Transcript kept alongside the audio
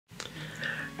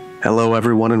Hello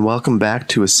everyone and welcome back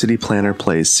to A City Planner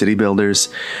Plays City Builders.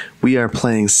 We are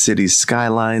playing City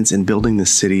Skylines and building the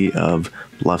city of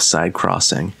Bluffside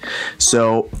Crossing.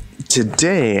 So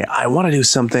today I want to do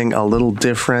something a little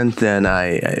different than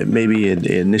I maybe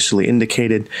initially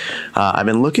indicated. I've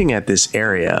been looking at this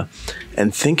area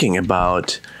and thinking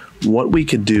about what we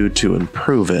could do to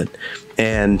improve it.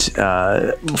 And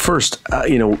first,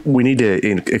 we need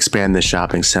to expand this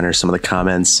shopping center. Some of the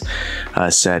comments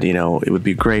said, it would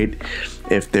be great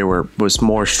if there was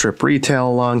more strip retail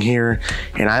along here.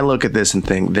 And I look at this and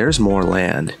think there's more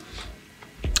land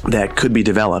that could be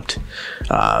developed.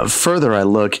 Further, I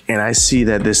look and I see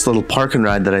that this little park and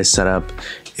ride that I set up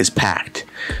is packed.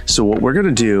 So what we're going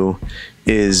to do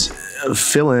is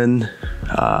fill in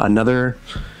another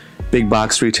big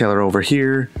box retailer over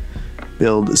here,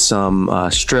 build some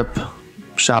strip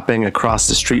shopping across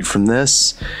the street from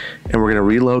this, and we're going to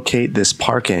relocate this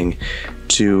parking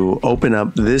to open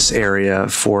up this area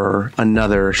for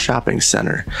another shopping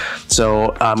center.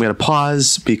 So I'm going to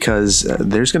pause because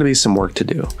there's going to be some work to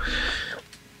do.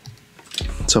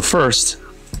 So first,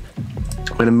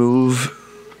 I'm going to move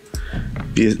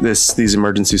these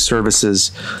emergency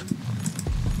services,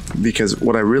 because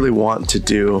what I really want to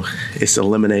do is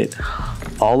eliminate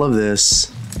all of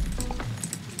this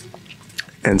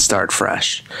and start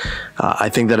fresh. I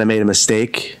think that I made a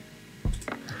mistake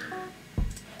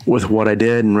with what I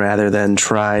did, and rather than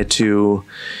try to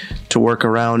work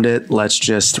around it, let's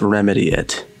just remedy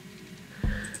it.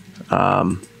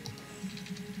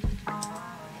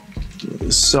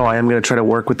 So I am going to try to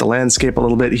work with the landscape a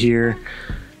little bit here.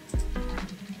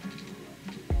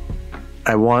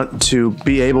 I want to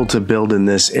be able to build in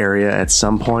this area at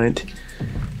some point.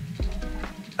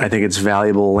 I think it's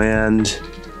valuable land,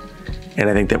 and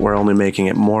I think that we're only making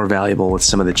it more valuable with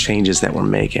some of the changes that we're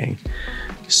making.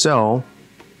 So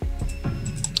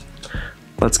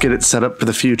let's get it set up for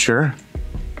the future,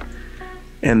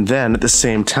 and then at the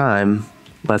same time,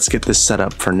 let's get this set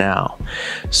up for now.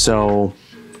 So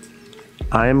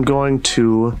I am going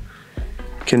to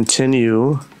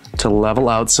continue to level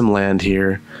out some land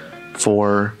here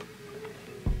for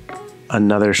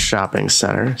another shopping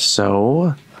center.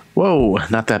 So, whoa,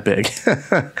 not that big.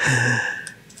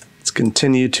 Let's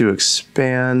continue to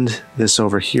expand this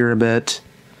over here a bit.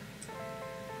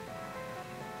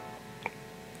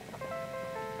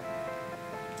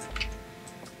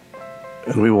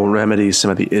 And we will remedy some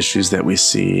of the issues that we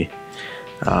see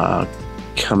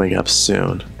coming up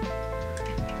soon.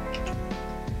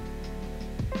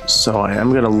 So I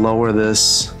am going to lower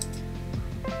this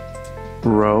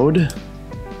road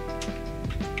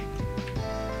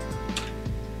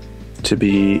to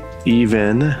be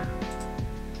even.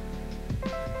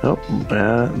 Oh,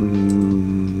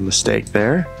 mistake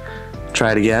there.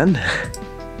 Try it again.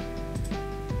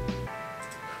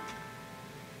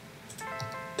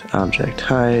 To object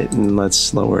height, and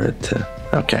let's lower it to,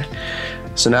 okay.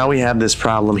 So now we have this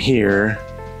problem here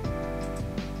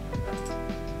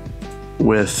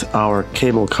with our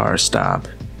cable car stop.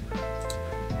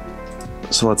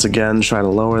 So let's again try to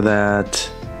lower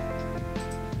that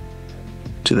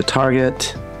to the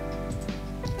target.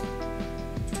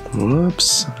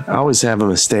 Whoops, I always have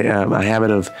a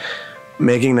habit of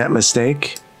making that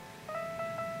mistake.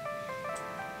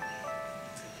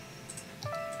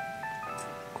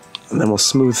 And then we'll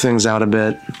smooth things out a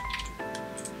bit.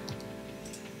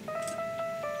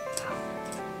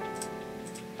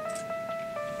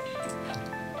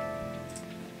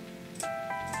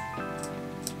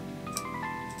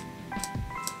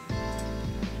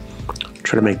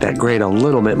 Try to make that grade a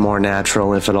little bit more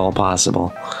natural, if at all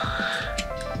possible.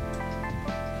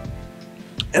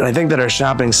 And I think that our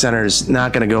shopping center is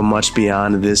not going to go much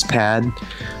beyond this pad.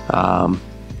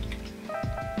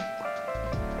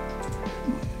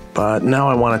 But now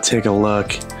I want to take a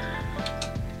look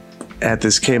at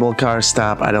this cable car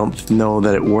stop. I don't know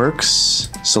that it works,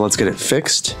 so let's get it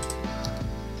fixed.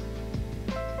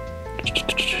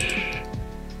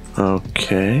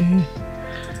 Okay.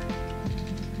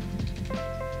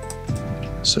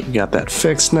 So we got that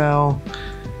fixed now.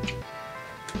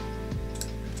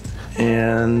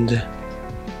 And,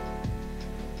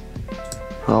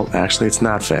 well, actually it's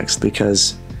not fixed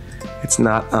because it's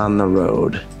not on the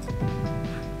road.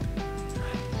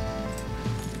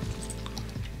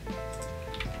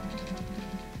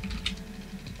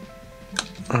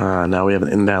 Now we have an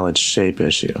invalid shape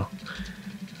issue.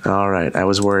 All right, I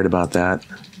was worried about that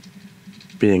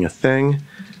being a thing.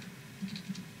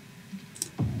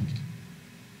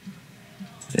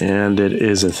 And it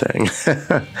is a thing.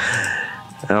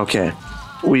 Okay,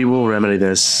 we will remedy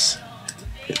this.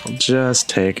 It'll just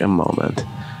take a moment.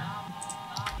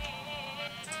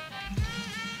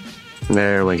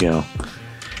 There we go.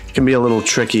 It can be a little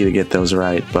tricky to get those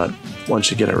right, but once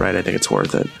you get it right, I think it's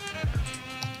worth it.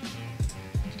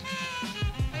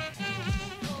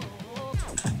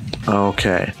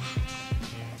 Okay.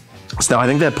 So now I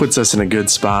think that puts us in a good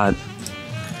spot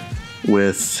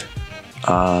with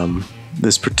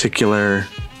this particular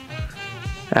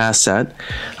asset.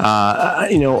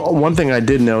 You know, one thing I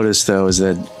did notice though is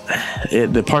that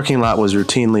the parking lot was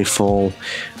routinely full.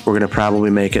 We're going to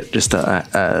probably make it just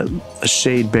a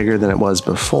shade bigger than it was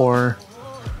before.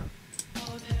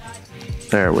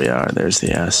 There we are. There's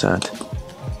the asset.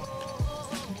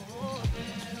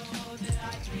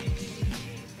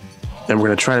 And we're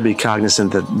going to try to be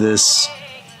cognizant that this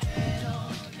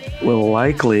will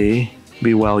likely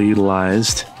be well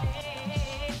utilized.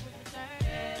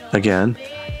 Again.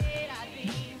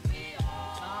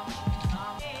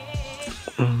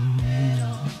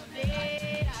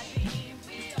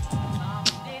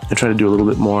 And try to do a little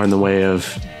bit more in the way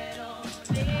of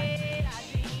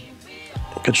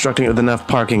constructing it with enough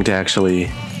parking to actually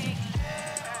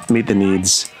meet the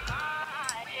needs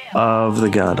of the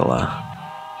gondola.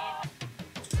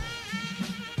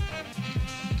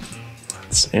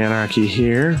 It's anarchy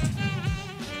here.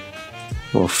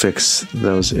 We'll fix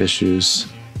those issues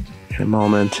in a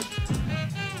moment.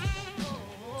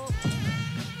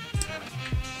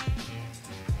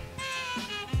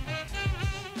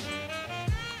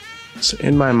 So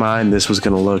in my mind, this was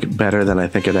going to look better than I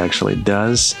think it actually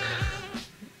does.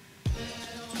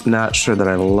 Not sure that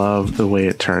I love the way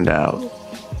it turned out.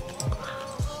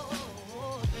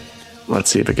 Let's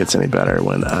see if it gets any better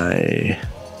when I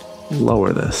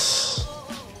lower this.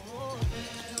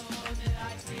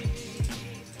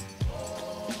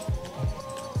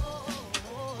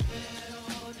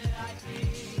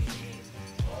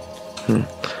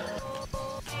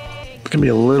 It can be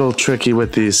a little tricky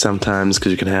with these sometimes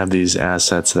because you can have these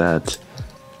assets that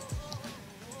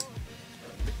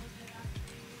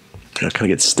kind of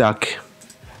get stuck.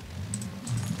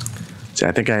 See,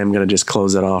 I think I am going to just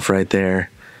close it off right there.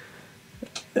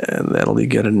 And that'll be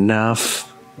good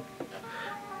enough.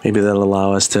 Maybe that'll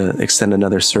allow us to extend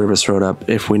another service road up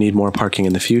if we need more parking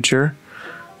in the future.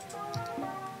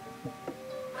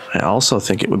 I also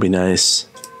think it would be nice,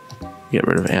 get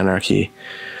rid of anarchy,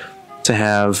 to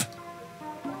have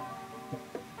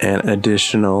an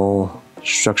additional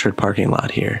structured parking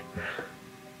lot here.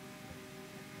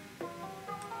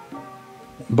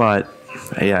 But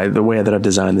yeah, the way that I've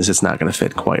designed this, it's not going to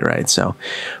fit quite right. So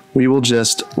we will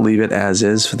just leave it as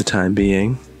is for the time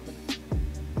being.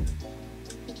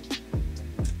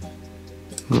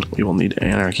 We will need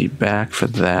anarchy back for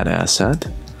that asset.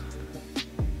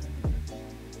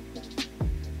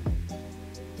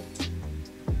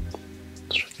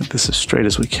 Let's try to get this as straight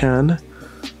as we can.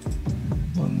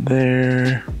 One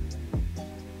there.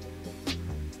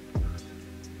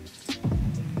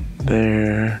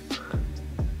 There.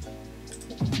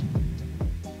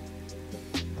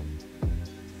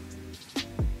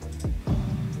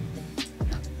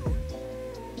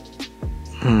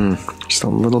 Just a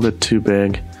little bit too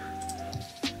big.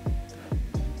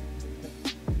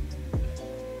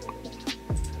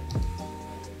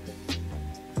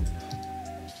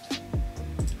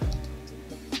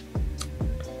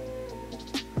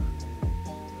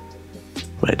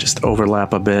 Might just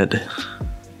overlap a bit.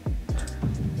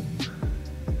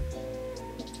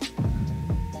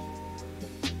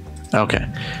 Okay,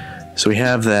 so we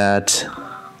have that.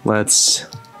 Let's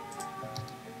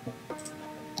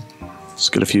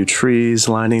get a few trees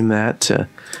lining that to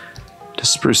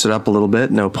spruce it up a little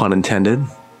bit. No pun intended.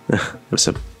 It was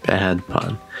a bad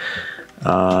pun.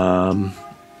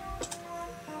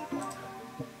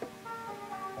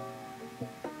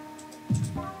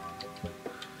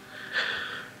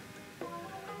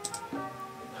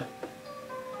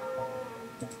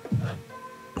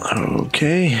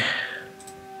 Okay.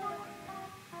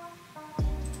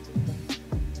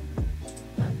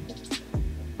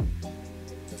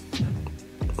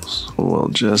 We'll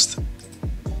just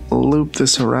loop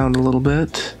this around a little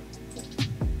bit.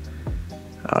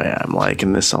 Oh yeah, I'm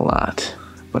liking this a lot.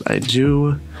 But I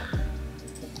do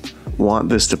want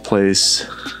this to place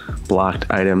blocked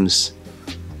items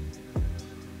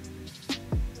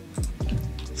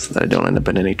so that I don't end up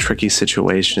in any tricky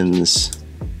situations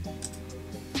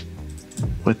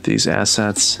with these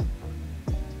assets.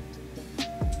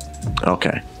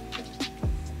 Okay.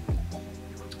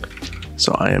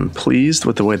 So I am pleased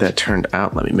with the way that turned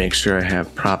out. Let me make sure I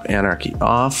have prop anarchy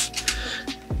off.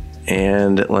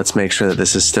 And let's make sure that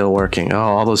this is still working. Oh,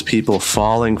 all those people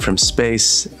falling from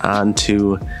space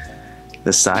onto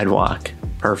the sidewalk.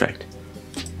 Perfect.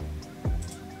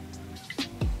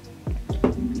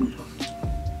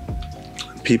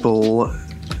 people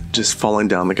just falling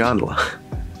down the gondola.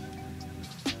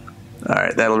 All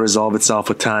right, that'll resolve itself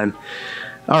with time.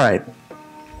 All right.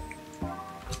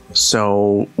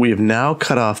 So we have now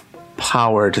cut off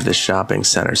power to the shopping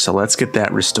center. So let's get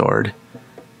that restored.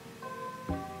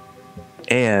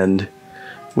 And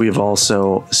we've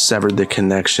also severed the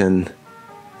connection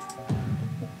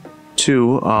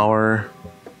to the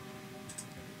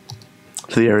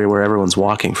area where everyone's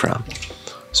walking from.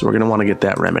 So we're going to want to get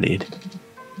that remedied.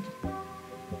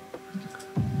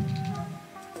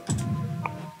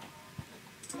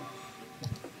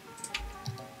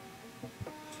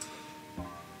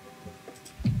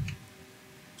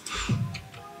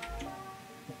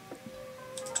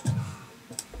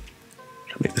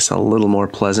 Make this a little more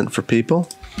pleasant for people.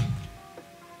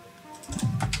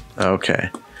 Okay.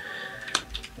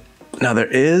 Now there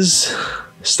is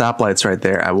stoplights right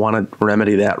there. I want to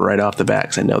remedy that right off the bat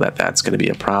because I know that that's going to be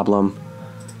a problem.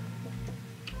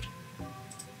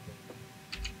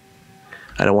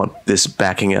 I don't want this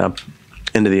backing up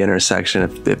into the intersection.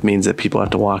 If it means that people have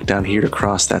to walk down here to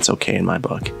cross, that's okay in my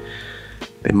book.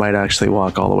 They might actually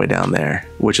walk all the way down there,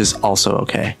 which is also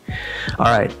okay. All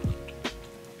right.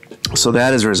 So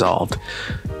that is resolved.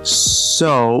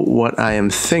 So what I am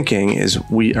thinking is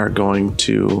we are going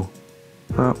to,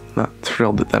 well, not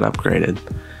thrilled that that upgraded.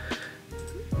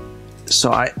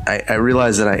 So I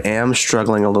realize that I am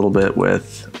struggling a little bit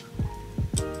with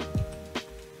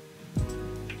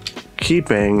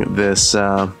keeping this,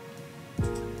 some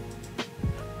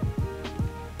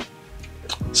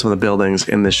of the buildings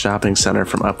in this shopping center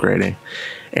from upgrading.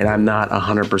 And I'm not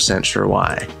 100% sure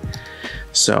why.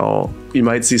 So you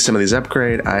might see some of these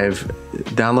upgrade. I've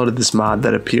downloaded this mod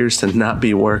that appears to not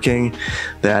be working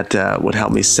that would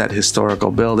help me set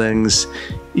historical buildings.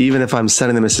 Even if I'm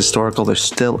setting them as historical, they're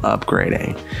still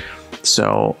upgrading.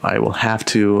 So I will have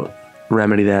to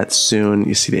remedy that soon.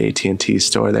 You see the AT&T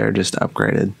store there just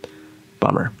upgraded.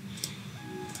 Bummer.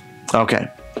 Okay.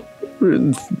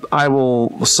 I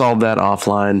will solve that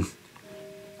offline.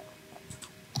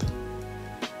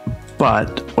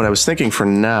 But what I was thinking for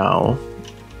now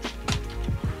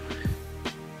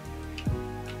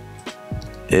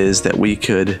is that we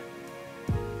could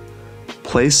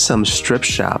place some strip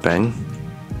shopping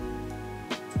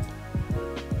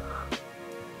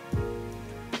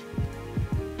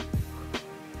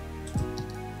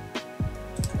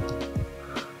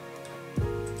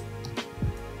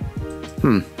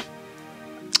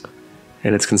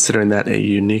and it's considering that a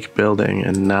unique building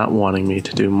and not wanting me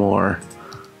to do more.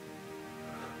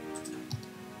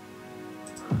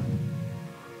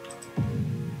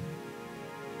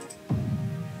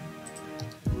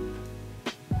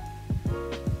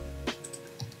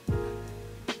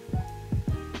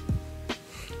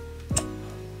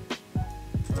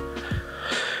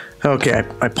 Okay,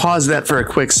 I paused that for a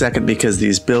quick second because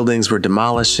these buildings were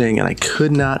demolishing and I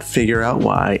could not figure out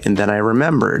why. And then I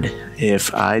remembered,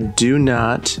 if I do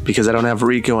not, because I don't have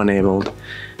Rico enabled,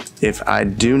 if I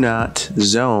do not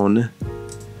zone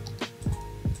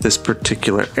this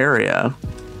particular area,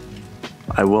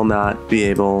 I will not be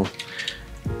able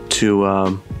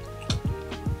to,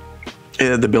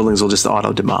 the buildings will just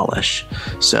auto demolish.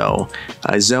 So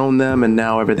I zoned them and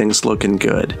now everything's looking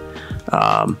good.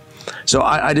 So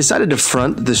I decided to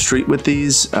front the street with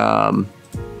these. There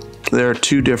are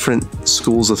two different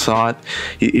schools of thought.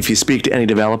 If you speak to any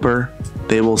developer,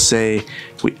 they will say,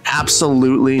 we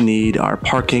absolutely need our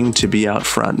parking to be out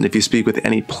front. And if you speak with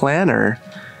any planner,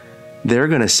 they're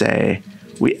going to say,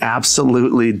 we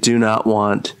absolutely do not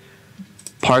want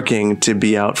parking to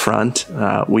be out front.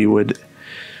 We would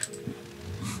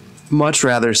much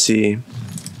rather see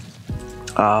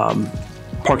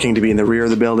parking to be in the rear of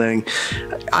the building.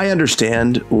 I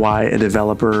understand why a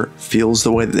developer feels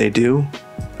the way that they do.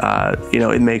 You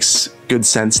know, it makes good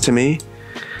sense to me.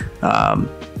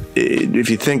 If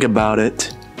you think about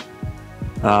it,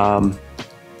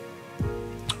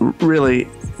 really,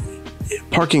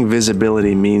 parking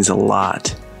visibility means a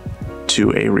lot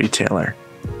to a retailer.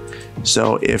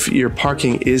 So if your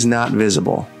parking is not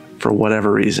visible for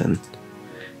whatever reason,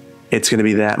 it's going to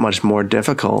be that much more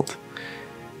difficult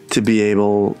to be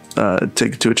able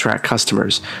to attract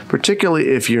customers, particularly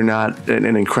if you're not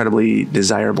an incredibly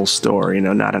desirable store, you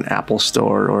know, not an Apple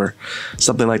store or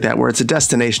something like that, where it's a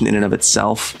destination in and of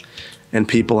itself and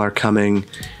people are coming,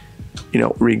 you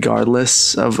know,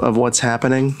 regardless of what's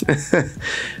happening.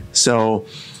 So,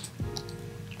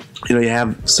 you know, you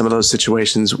have some of those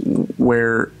situations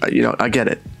where, you know, I get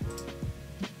it.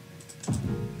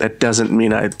 That doesn't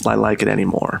mean I like it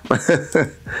anymore.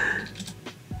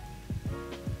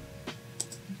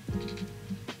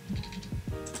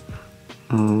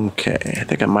 Okay, I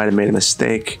think I might have made a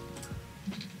mistake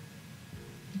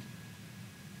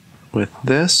with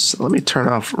this. Let me turn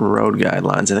off road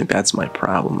guidelines. I think that's my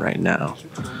problem right now.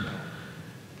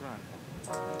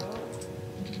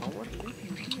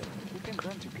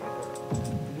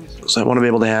 So I want to be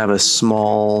able to have a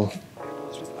small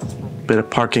bit of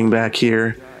parking back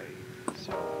here.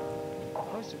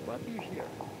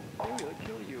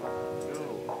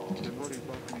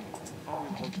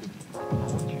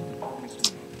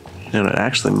 And it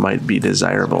actually might be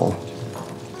desirable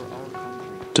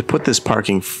to put this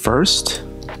parking first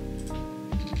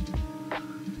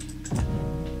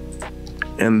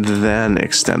and then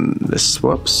extend this.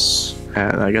 Whoops.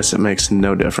 And I guess it makes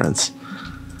no difference.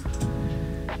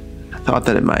 I thought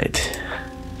that it might,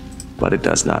 but it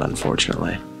does not,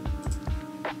 unfortunately.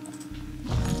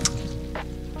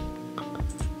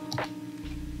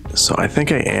 So I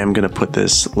think I am going to put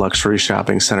this luxury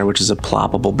shopping center, which is a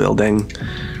ploppable building,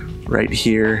 right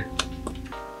here.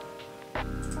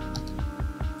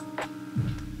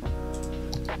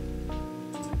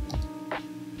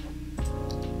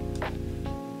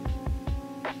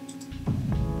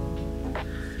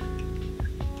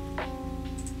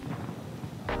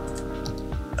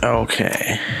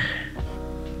 Okay.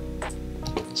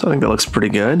 So I think that looks pretty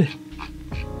good.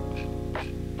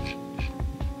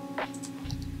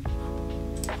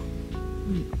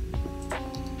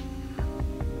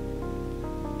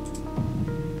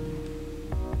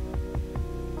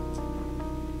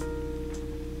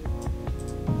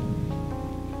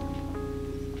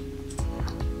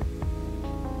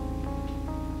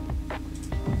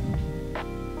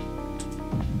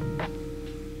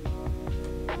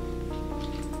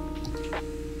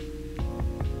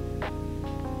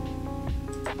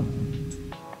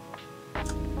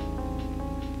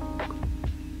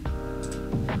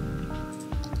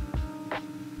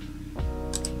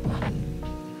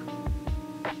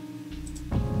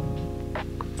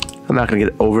 I'm not going to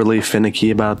get overly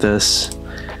finicky about this.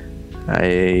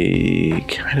 I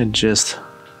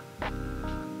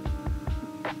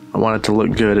want it to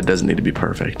look good. It doesn't need to be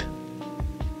perfect.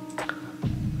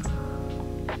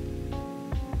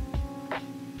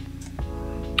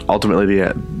 Ultimately,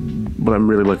 what I'm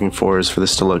really looking for is for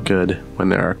this to look good when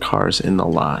there are cars in the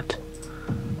lot.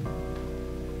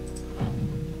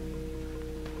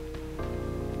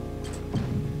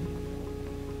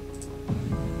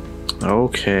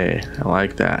 Okay, I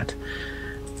like that.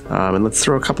 And let's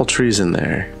throw a couple trees in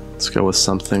there. Let's go with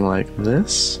something like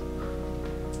this.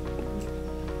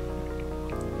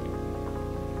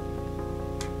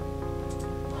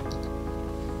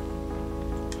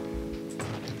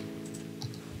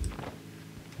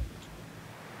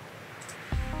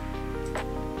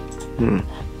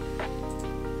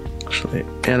 Actually,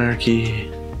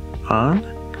 anarchy on.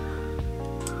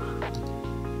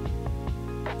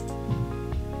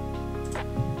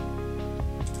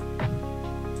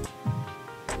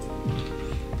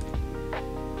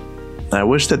 I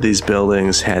wish that these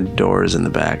buildings had doors in the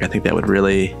back. I think that would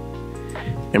really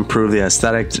improve the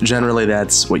aesthetic. Generally,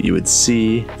 that's what you would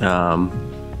see.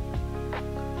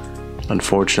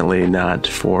 Unfortunately, not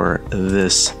for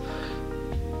this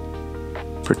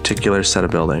particular set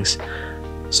of buildings.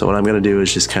 So what I'm going to do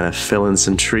is just kind of fill in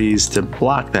some trees to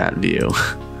block that view.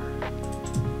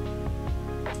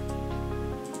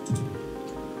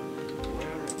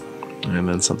 And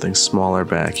then something smaller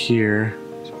back here.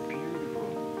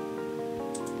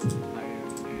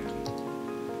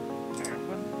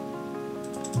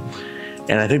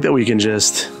 And I think that we can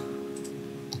just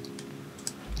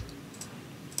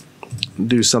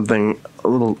do something a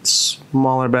little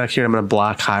smaller back here. I'm going to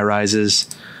block high rises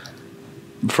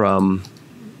from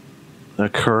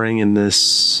occurring in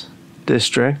this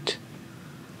district.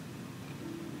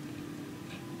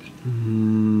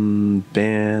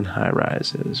 Ban high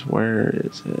rises. Where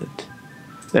is it?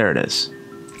 There it is.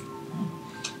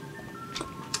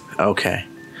 Okay.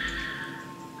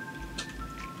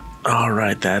 All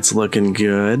right, that's looking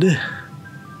good.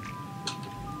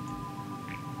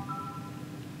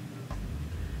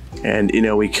 And, you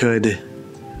know, we could,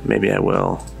 maybe I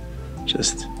will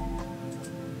just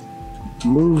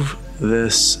move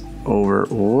this over.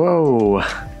 Whoa,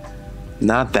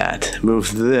 not that.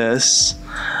 Move this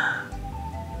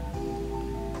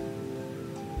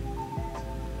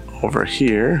over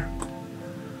here.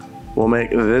 We'll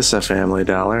make this a Family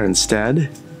Dollar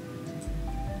instead.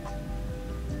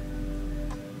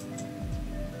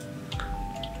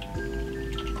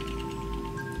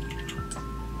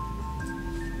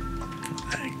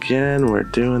 Again, we're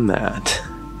doing that.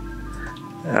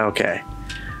 Okay.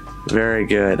 Very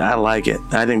good. I like it.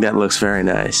 I think that looks very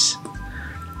nice.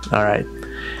 All right.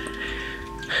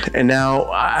 And now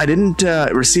I didn't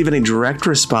receive any direct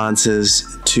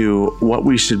responses to what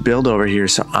we should build over here.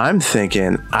 So I'm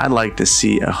thinking I'd like to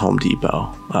see a Home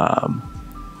Depot.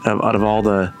 Out of all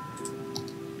the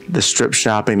strip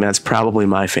shopping, that's probably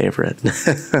my favorite.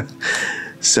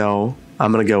 So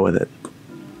I'm going to go with it.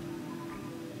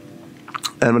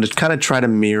 And I'm going to kind of try to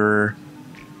mirror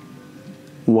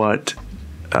what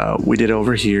we did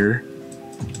over here,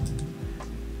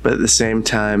 but at the same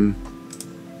time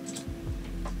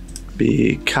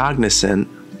be cognizant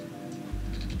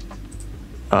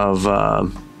of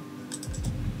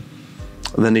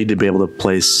the need to be able to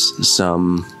place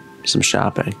some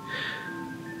shopping.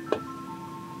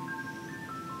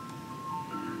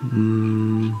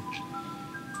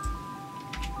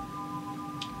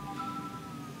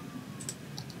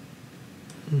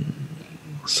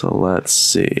 So let's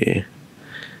see.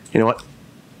 You know what?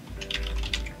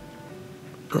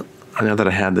 I know that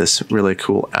I had this really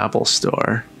cool Apple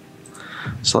store.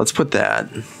 So let's put that.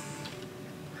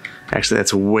 Actually,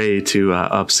 that's way too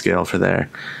upscale for there.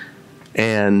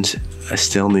 And I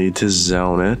still need to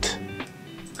zone it.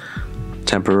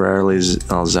 Temporarily,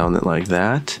 I'll zone it like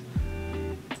that.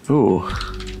 Ooh.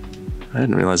 I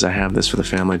didn't realize I have this for the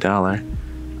Family Dollar.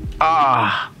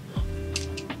 Ah!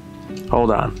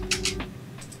 Hold on.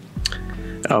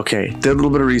 Okay, did a little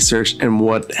bit of research, and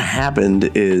what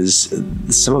happened is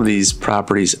some of these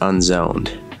properties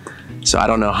unzoned. So I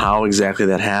don't know how exactly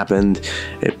that happened.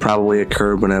 It probably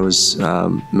occurred when I was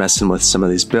messing with some of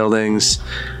these buildings,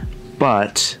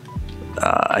 but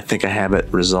I think I have it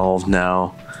resolved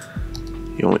now.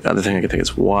 The only other thing I can think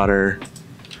is water.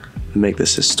 Make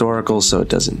this historical so it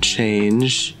doesn't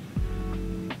change.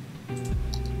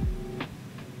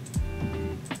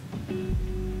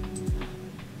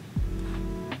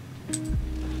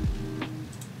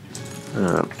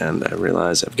 And I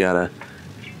realize I've got to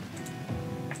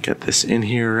get this in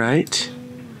here right.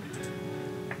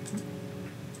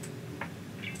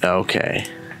 Okay.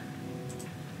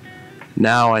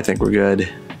 Now I think we're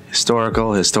good.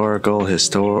 Historical,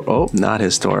 oh, not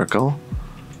historical.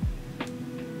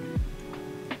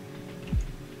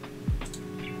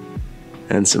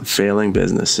 And some failing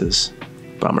businesses.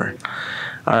 Bummer.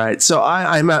 All right, so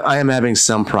I am having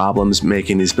some problems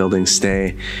making these buildings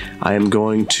stay. I am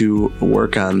going to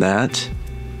work on that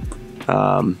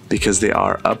because they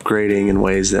are upgrading in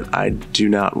ways that I do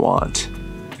not want.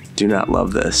 Do not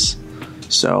love this.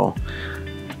 So,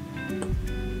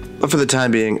 but for the time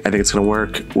being, I think it's going to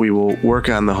work. We will work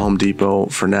on the Home Depot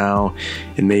for now,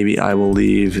 and maybe I will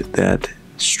leave that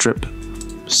strip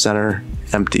center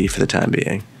empty for the time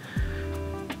being.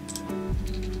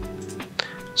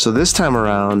 So this time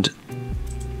around,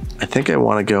 I think I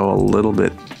want to go a little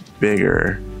bit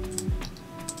bigger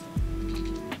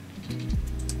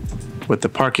with the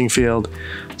parking field.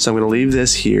 So I'm going to leave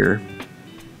this here.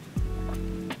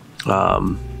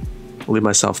 I'll leave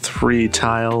myself 3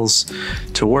 tiles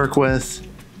to work with.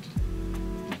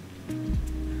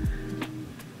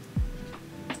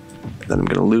 Then I'm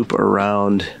going to loop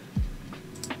around.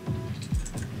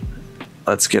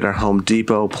 Let's get our Home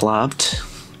Depot plopped.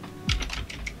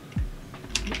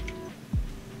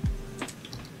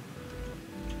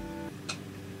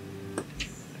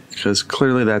 Because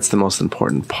clearly that's the most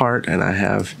important part, and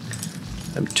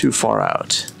I'm too far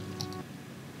out.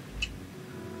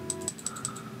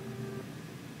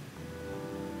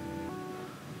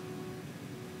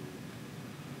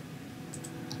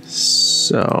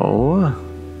 So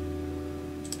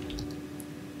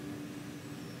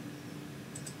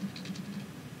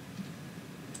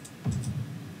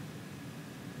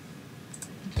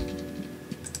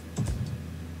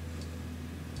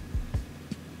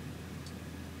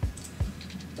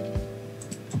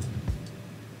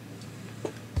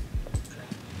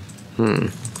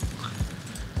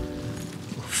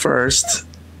first,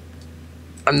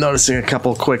 I'm noticing a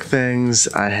couple quick things.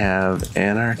 I have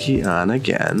anarchy on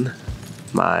again.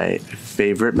 My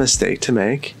favorite mistake to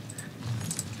make.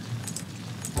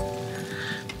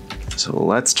 So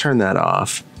let's turn that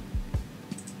off.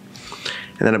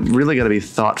 And then I'm really got to be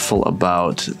thoughtful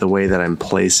about the way that I'm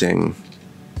placing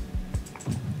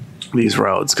these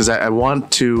roads, because I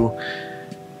want to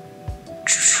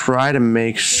try to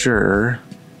make sure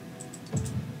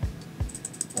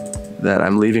that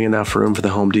I'm leaving enough room for the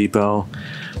Home Depot,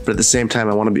 but at the same time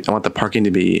I want the parking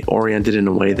to be oriented in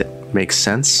a way that makes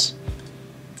sense.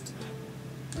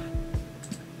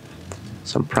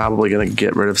 So I'm probably going to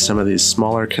get rid of some of these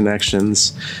smaller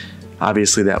connections.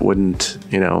 Obviously that wouldn't,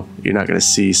 you're not going to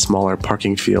see smaller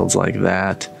parking fields like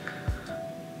that.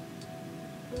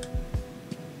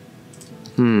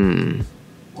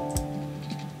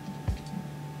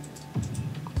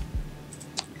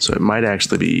 So it might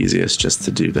actually be easiest just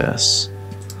to do this.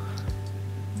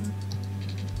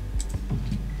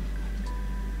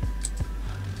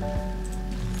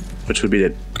 Which would be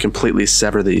to completely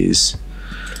sever these.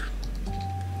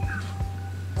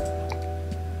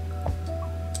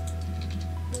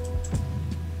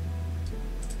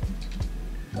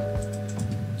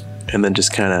 And then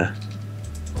just kind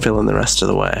of fill in the rest of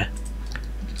the way.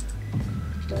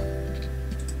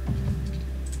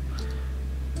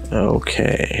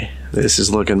 Okay, this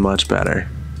is looking much better.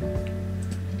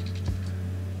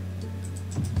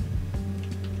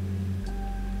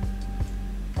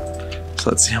 So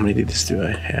let's see, how many of these do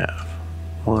I have?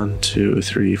 1, 2,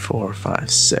 3, 4, 5,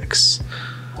 6. So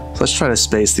let's try to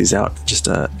space these out just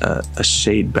a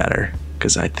shade better,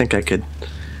 because I think I could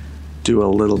do a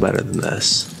little better than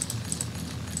this.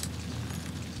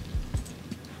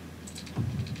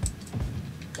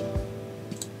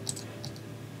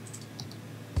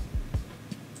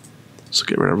 So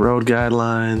get rid of road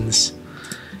guidelines.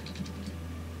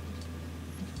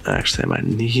 Actually, I might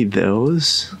need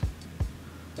those.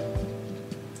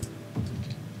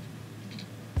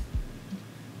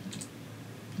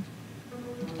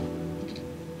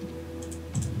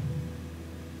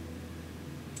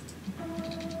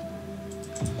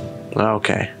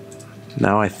 Okay,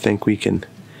 now I think we can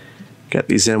get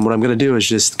these in. What I'm going to do is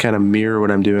just kind of mirror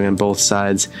what I'm doing on both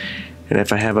sides. And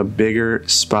if I have a bigger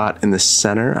spot in the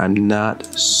center, I'm not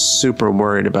super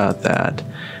worried about that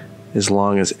as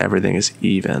long as everything is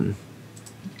even.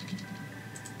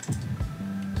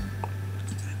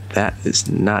 That is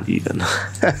not even.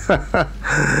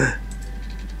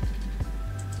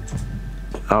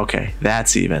 Okay,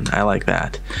 that's even. I like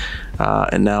that.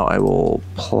 And now I will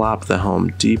plop the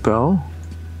Home Depot.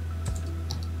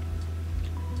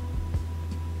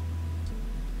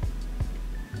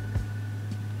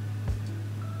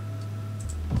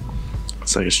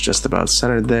 Looks like it's just about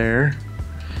centered there.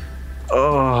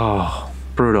 Oh,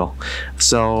 brutal.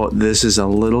 So this is a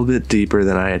little bit deeper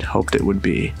than I had hoped it would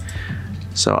be.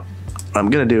 So what I'm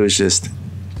gonna do is just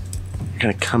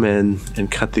kind of come in and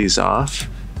cut these off.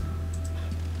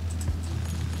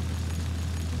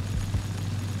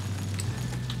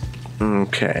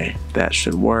 Okay, that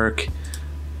should work.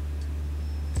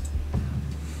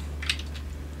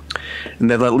 And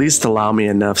that'll at least allow me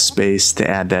enough space to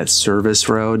add that service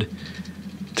road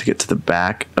to get to the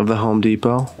back of the Home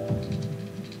Depot.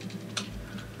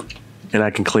 And I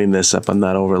can clean this up. I'm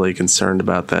not overly concerned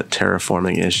about that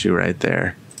terraforming issue right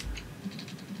there.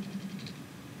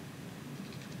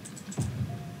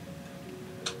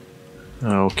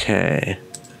 Okay.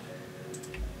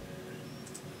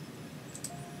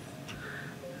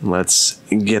 Let's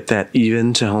get that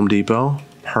even to Home Depot.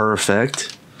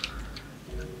 Perfect.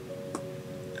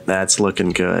 That's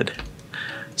looking good.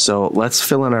 So let's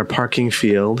fill in our parking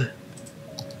field.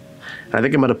 I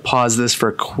think I'm going to pause this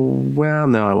for, well,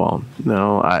 no, I won't.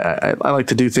 No, I like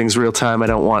to do things real time. I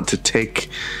don't want to take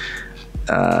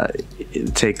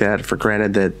that for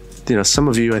granted that, you know, some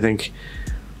of you, I think,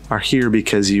 are here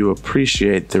because you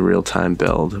appreciate the real time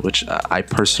build, which I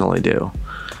personally do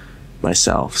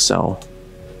myself. So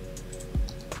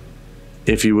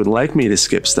if you would like me to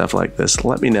skip stuff like this,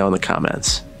 let me know in the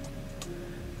comments.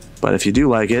 But if you do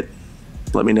like it,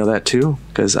 let me know that too,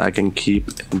 because I can keep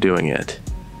doing it.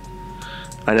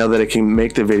 I know that it can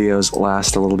make the videos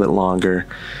last a little bit longer.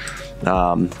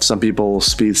 Some people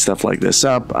speed stuff like this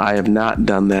up. I have not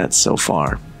done that so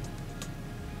far.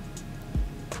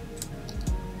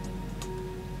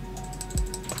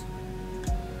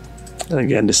 And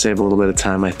again, to save a little bit of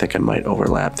time, I think I might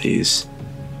overlap these.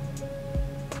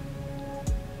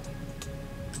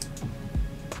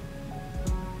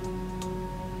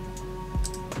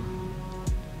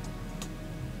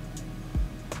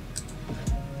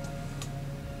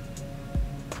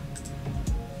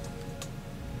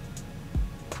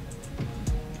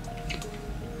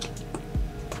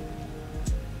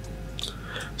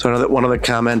 So I know that one of the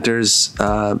commenters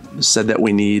said that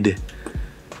we need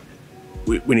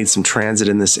some transit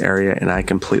in this area, and I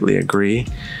completely agree.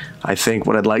 I think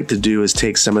what I'd like to do is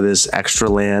take some of this extra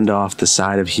land off the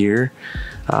side of here,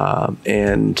 or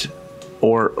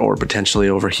potentially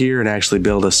over here, and actually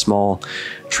build a small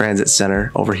transit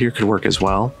center. Over here could work as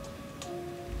well.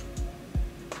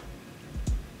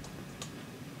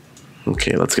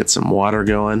 Okay, let's get some water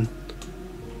going.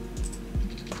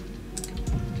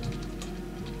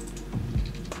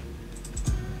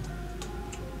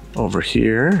 Over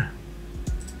here.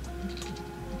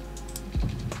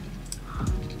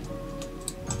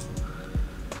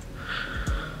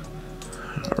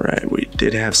 All right, we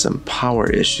did have some power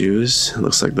issues. It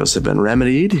looks like those have been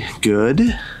remedied.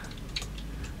 Good.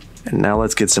 And now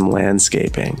let's get some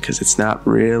landscaping, because it's not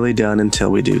really done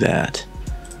until we do that.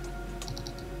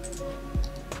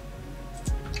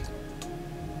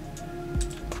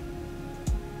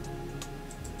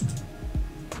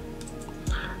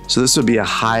 So this would be a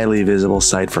highly visible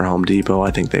site for Home Depot.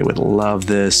 I think they would love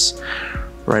this.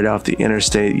 Right off the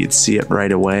interstate, you'd see it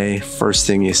right away. First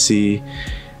thing you see,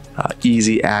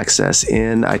 easy access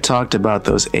in. I talked about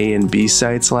those A and B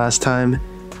sites last time.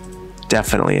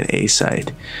 Definitely an A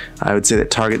site. I would say that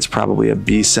Target's probably a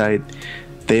B site.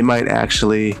 They might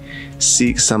actually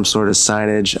seek some sort of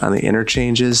signage on the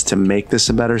interchanges to make this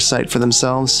a better site for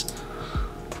themselves.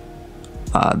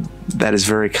 That is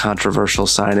very controversial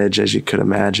signage, as you could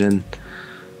imagine.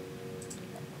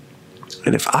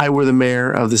 And if I were the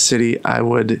mayor of the city, I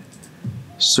would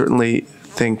certainly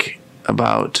think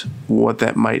about what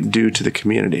that might do to the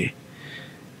community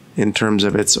in terms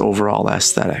of its overall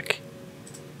aesthetic.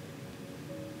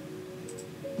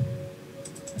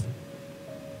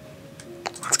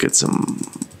 Let's get some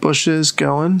bushes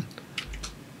going.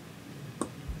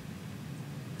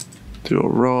 Do a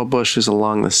row of bushes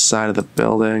along the side of the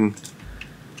building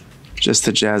just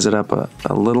to jazz it up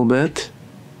a little bit.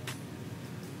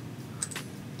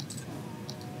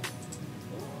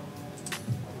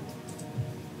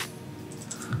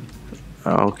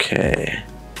 Okay.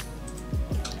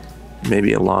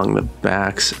 Maybe along the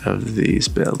backs of these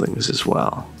buildings as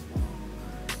well.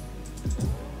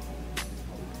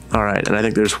 All right, and I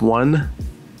think there's one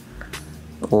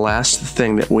last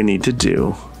thing that we need to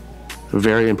do.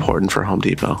 Very important for Home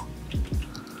Depot.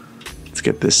 Let's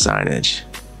get this signage.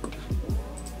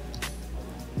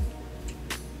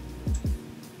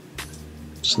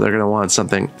 So they're going to want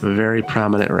something very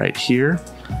prominent right here.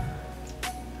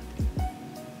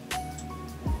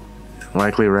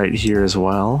 Likely right here as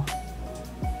well.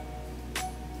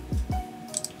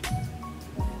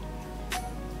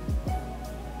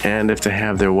 And if they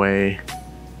have their way,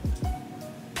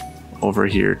 over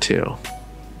here too.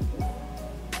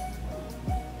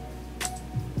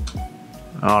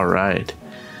 All right,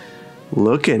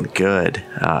 looking good.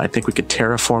 I think we could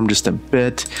terraform just a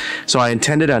bit. So I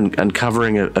intended on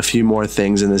covering a few more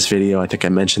things in this video. I think I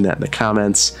mentioned that in the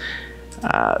comments.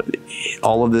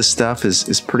 All of this stuff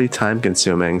is pretty time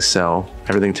consuming, so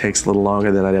everything takes a little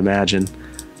longer than I'd imagine,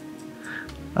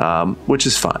 which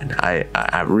is fine.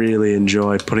 I really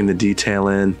enjoy putting the detail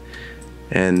in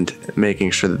and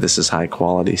making sure that this is high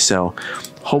quality. So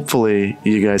hopefully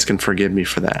you guys can forgive me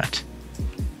for that.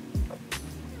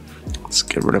 Let's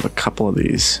get rid of a couple of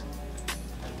these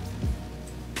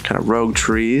kind of rogue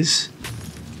trees.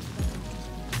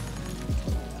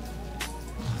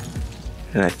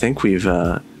 And I think we've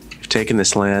taken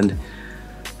this land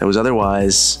that was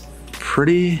otherwise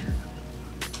pretty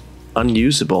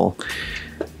unusable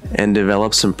and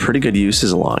developed some pretty good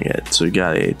uses along it. So we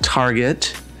got a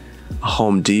Target, a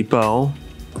Home Depot,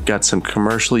 got some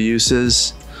commercial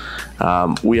uses.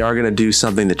 We are going to do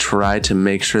something to try to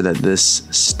make sure that this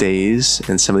stays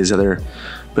and some of these other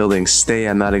buildings stay.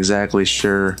 I'm not exactly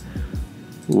sure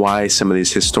why some of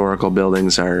these historical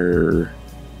buildings are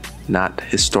not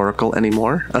historical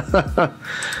anymore. The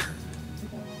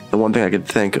one thing I could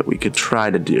think we could try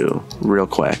to do real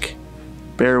quick.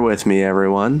 Bear with me,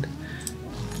 everyone.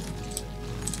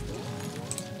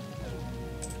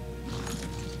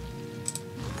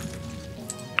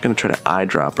 I'm going to try to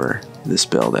eyedropper this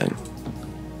building.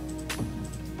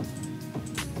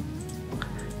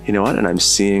 You know what? And I'm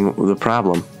seeing the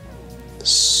problem.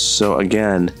 So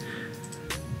again,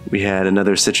 we had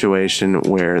another situation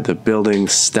where the building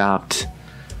stopped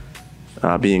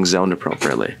being zoned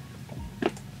appropriately.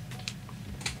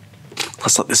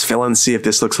 Let's let this fill in, see if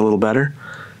this looks a little better.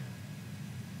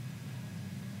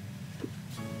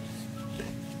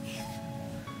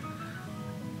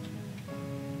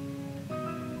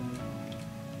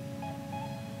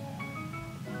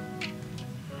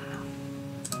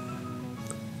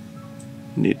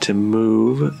 Need to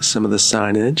move some of the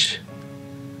signage.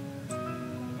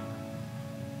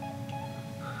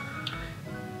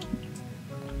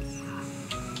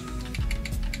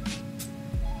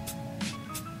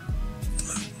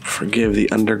 Forgive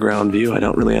the underground view. I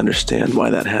don't really understand why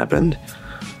that happened.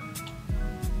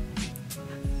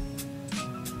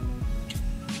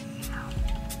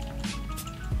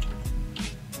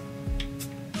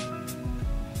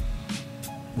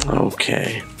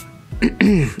 Okay.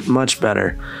 Much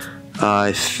better.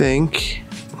 I think,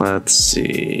 let's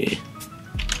see.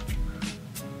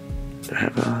 Do I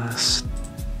have a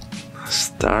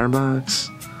Starbucks?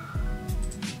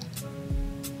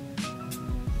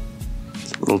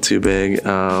 It's a little too big.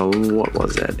 What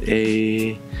was that?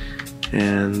 A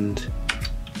and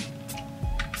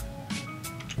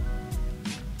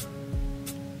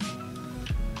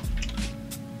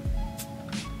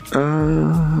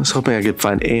I was hoping I could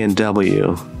find A and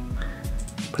W,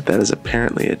 but that is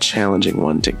apparently a challenging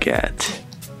one to get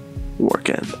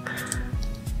working.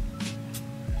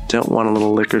 Don't want a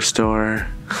little liquor store.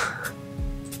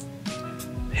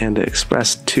 Panda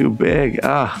Express, too big.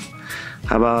 How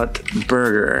about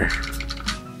burger?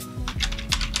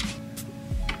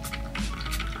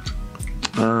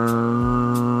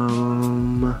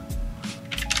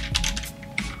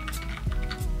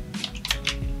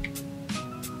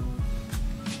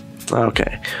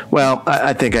 Okay, well,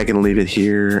 I think I can leave it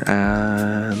here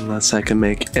unless I can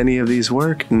make any of these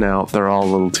work. No, they're all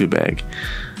a little too big.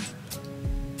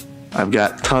 I've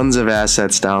got tons of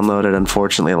assets downloaded.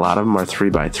 Unfortunately, a lot of them are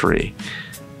 3x3.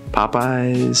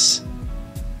 Popeyes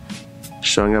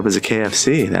showing up as a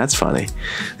KFC. That's funny.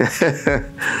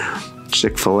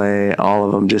 Chick-fil-A, all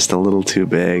of them just a little too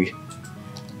big.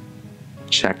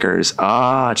 Checkers.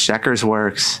 Checkers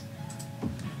works.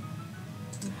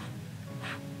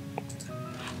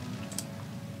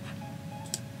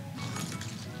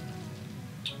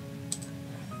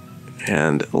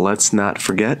 And let's not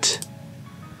forget,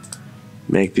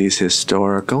 make these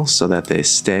historical so that they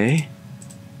stay.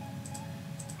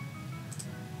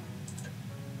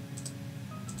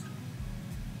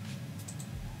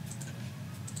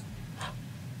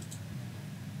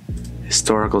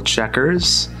 Historical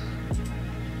checkers.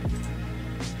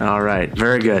 All right,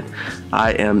 very good.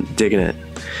 I am digging it.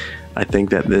 I think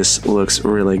that this looks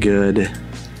really good.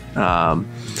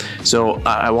 So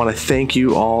I want to thank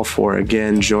you all for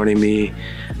again joining me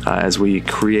as we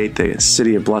create the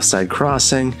city of Bluffside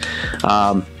Crossing.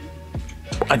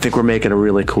 I think we're making a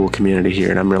really cool community here,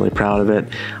 and I'm really proud of it.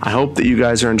 I hope that you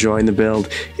guys are enjoying the build.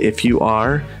 If you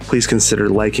are, please consider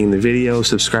liking the video,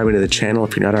 subscribing to the channel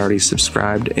if you're not already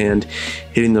subscribed, and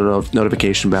hitting the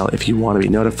notification bell if you want to be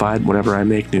notified whenever I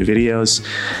make new videos.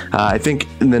 I think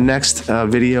in the next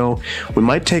video, we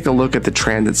might take a look at the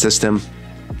transit system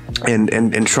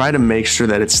and try to make sure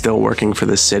that it's still working for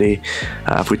the city.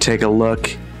 If we take a look,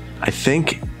 I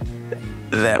think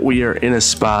that we are in a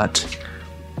spot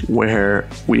where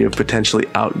we have potentially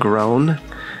outgrown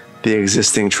the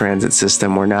existing transit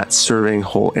system. We're not serving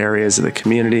whole areas of the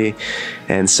community,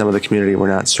 and some of the community we're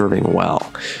not serving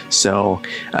well. So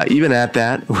even at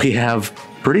that, we have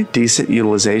pretty decent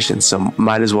utilization, so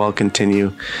might as well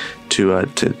continue to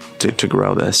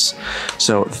grow this.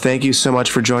 So thank you so much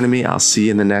for joining me. I'll see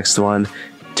you in the next one.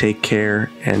 Take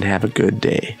care and have a good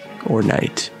day or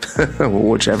night,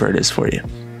 whichever it is for you.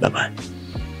 Bye-bye.